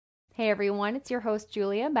Hey everyone, it's your host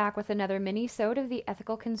Julia back with another mini-sode of the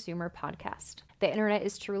Ethical Consumer Podcast. The internet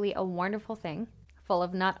is truly a wonderful thing, full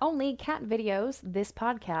of not only cat videos, this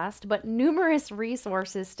podcast, but numerous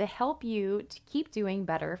resources to help you to keep doing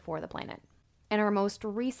better for the planet. In our most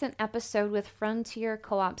recent episode with Frontier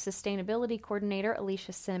Co-op Sustainability Coordinator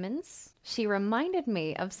Alicia Simmons, she reminded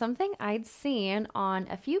me of something I'd seen on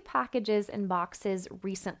a few packages and boxes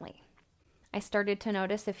recently. I started to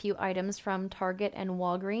notice a few items from Target and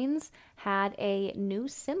Walgreens had a new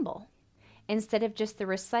symbol. Instead of just the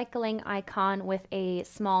recycling icon with a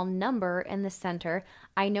small number in the center,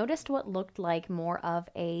 I noticed what looked like more of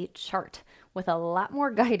a chart with a lot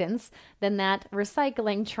more guidance than that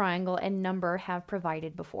recycling triangle and number have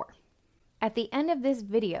provided before. At the end of this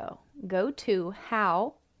video, go to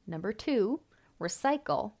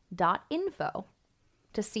recycle.info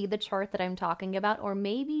to see the chart that I'm talking about, or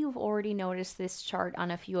maybe you've already noticed this chart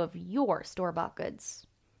on a few of your store-bought goods.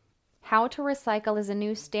 How to Recycle is a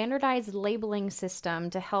new standardized labeling system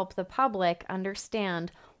to help the public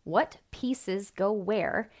understand what pieces go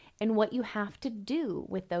where and what you have to do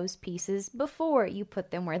with those pieces before you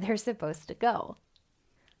put them where they're supposed to go.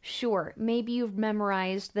 Sure, maybe you've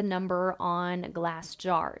memorized the number on glass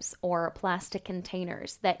jars or plastic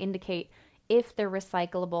containers that indicate if they're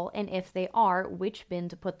recyclable, and if they are, which bin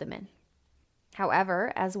to put them in.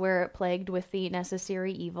 However, as we're plagued with the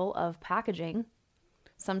necessary evil of packaging,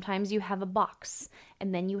 sometimes you have a box,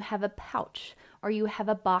 and then you have a pouch, or you have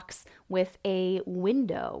a box with a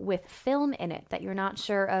window with film in it that you're not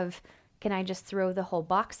sure of, can I just throw the whole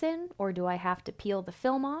box in, or do I have to peel the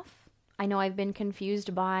film off? I know I've been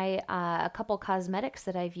confused by a couple cosmetics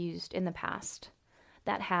that I've used in the past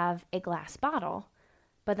that have a glass bottle,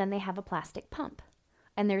 but then they have a plastic pump,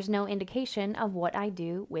 and there's no indication of what I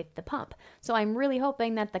do with the pump. So I'm really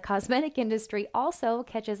hoping that the cosmetic industry also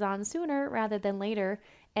catches on sooner rather than later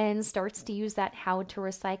and starts to use that How to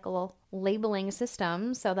Recycle labeling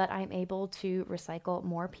system so that I'm able to recycle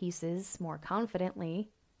more pieces more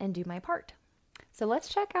confidently and do my part. So let's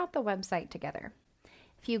check out the website together.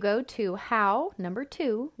 If you go to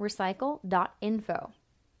recycle.info,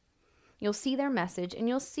 you'll see their message, and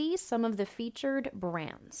you'll see some of the featured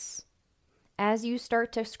brands. As you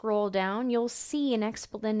start to scroll down, you'll see an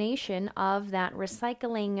explanation of that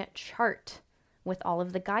recycling chart with all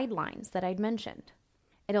of the guidelines that I'd mentioned.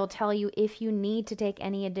 It'll tell you if you need to take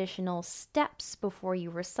any additional steps before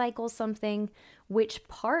you recycle something, which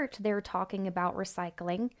part they're talking about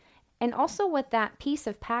recycling, and also what that piece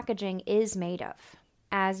of packaging is made of.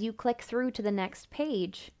 As you click through to the next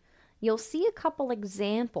page, you'll see a couple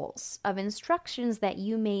examples of instructions that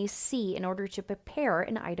you may see in order to prepare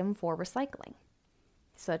an item for recycling.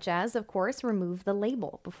 Such as, of course, remove the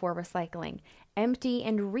label before recycling, empty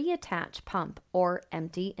and reattach pump, or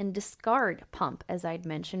empty and discard pump, as I'd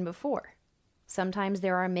mentioned before. Sometimes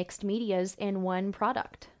there are mixed medias in one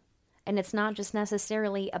product, and it's not just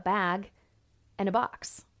necessarily a bag and a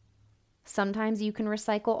box. Sometimes you can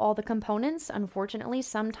recycle all the components. Unfortunately,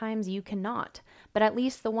 sometimes you cannot. But at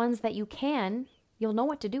least the ones that you can, you'll know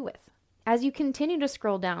what to do with. As you continue to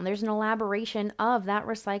scroll down, there's an elaboration of that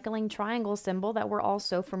recycling triangle symbol that we're all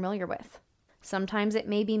so familiar with. Sometimes it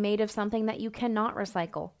may be made of something that you cannot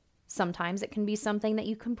recycle. Sometimes it can be something that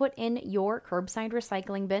you can put in your curbside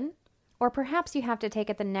recycling bin. Or perhaps you have to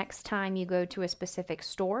take it the next time you go to a specific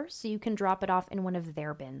store so you can drop it off in one of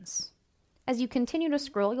their bins. As you continue to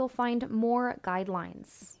scroll, you'll find more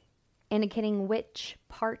guidelines indicating which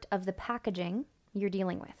part of the packaging you're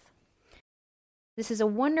dealing with. This is a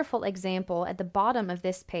wonderful example at the bottom of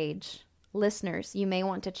this page. Listeners, you may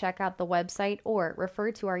want to check out the website or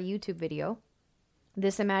refer to our YouTube video.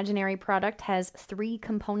 This imaginary product has 3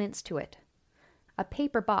 components to it: a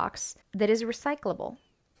paper box that is recyclable,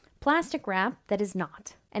 plastic wrap that is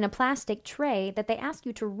not, and a plastic tray that they ask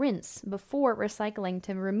you to rinse before recycling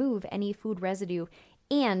to remove any food residue.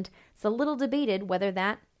 And it's a little debated whether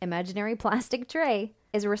that imaginary plastic tray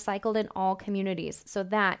is recycled in all communities, so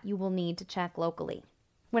that you will need to check locally.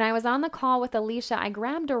 When I was on the call with Alicia, I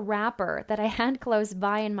grabbed a wrapper that I had close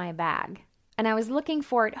by in my bag, and I was looking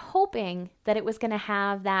for it, hoping that it was going to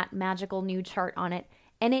have that magical new chart on it,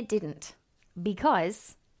 and it didn't,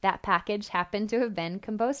 because that package happened to have been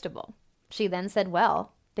compostable. She then said,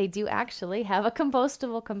 well, they do actually have a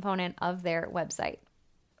compostable component of their website.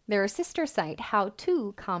 Their sister site,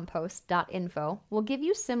 howtocompost.info, will give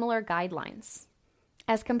you similar guidelines.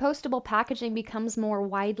 As compostable packaging becomes more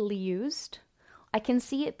widely used, I can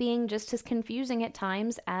see it being just as confusing at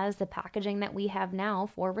times as the packaging that we have now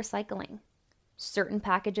for recycling. Certain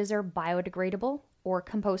packages are biodegradable or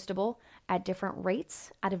compostable at different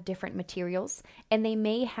rates out of different materials, and they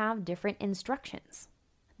may have different instructions.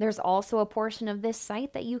 There's also a portion of this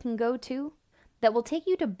site that you can go to that will take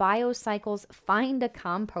you to BioCycle's Find a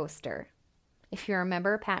Composter. If you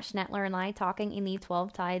remember Pat Schnettler and I talking in the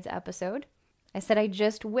 12 Tides episode, I said I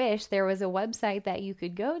just wish there was a website that you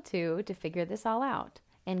could go to figure this all out.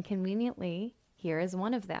 And conveniently, here is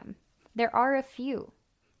one of them. There are a few,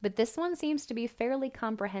 but this one seems to be fairly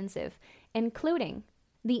comprehensive, including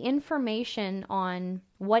the information on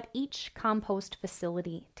what each compost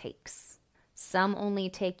facility takes. Some only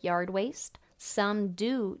take yard waste, some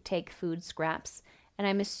do take food scraps, and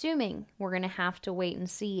I'm assuming we're going to have to wait and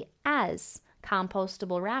see as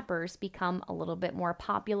compostable wrappers become a little bit more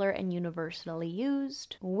popular and universally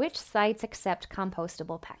used, which sites accept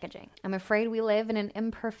compostable packaging. I'm afraid we live in an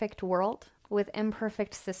imperfect world with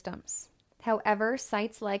imperfect systems. However,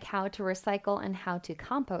 sites like How to Recycle and How to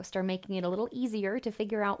Compost are making it a little easier to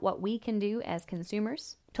figure out what we can do as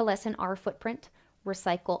consumers to lessen our footprint,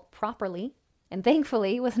 recycle properly, and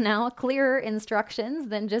thankfully with now clearer instructions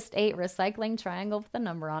than just a recycling triangle with a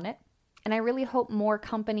number on it. And I really hope more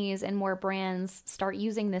companies and more brands start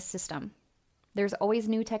using this system. There's always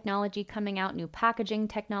new technology coming out, new packaging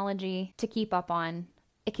technology to keep up on.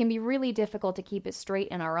 It can be really difficult to keep it straight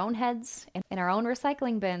in our own heads and in our own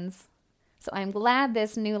recycling bins. So I'm glad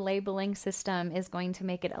this new labeling system is going to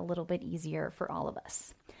make it a little bit easier for all of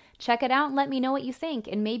us. Check it out and let me know what you think.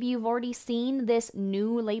 And maybe you've already seen this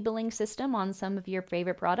new labeling system on some of your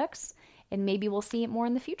favorite products, and maybe we'll see it more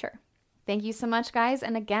in the future. Thank you so much, guys.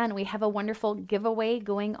 And again, we have a wonderful giveaway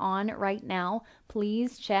going on right now.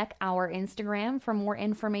 Please check our Instagram for more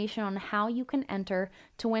information on how you can enter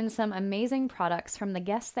to win some amazing products from the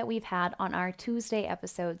guests that we've had on our Tuesday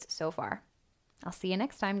episodes so far. I'll see you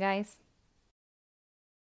next time, guys.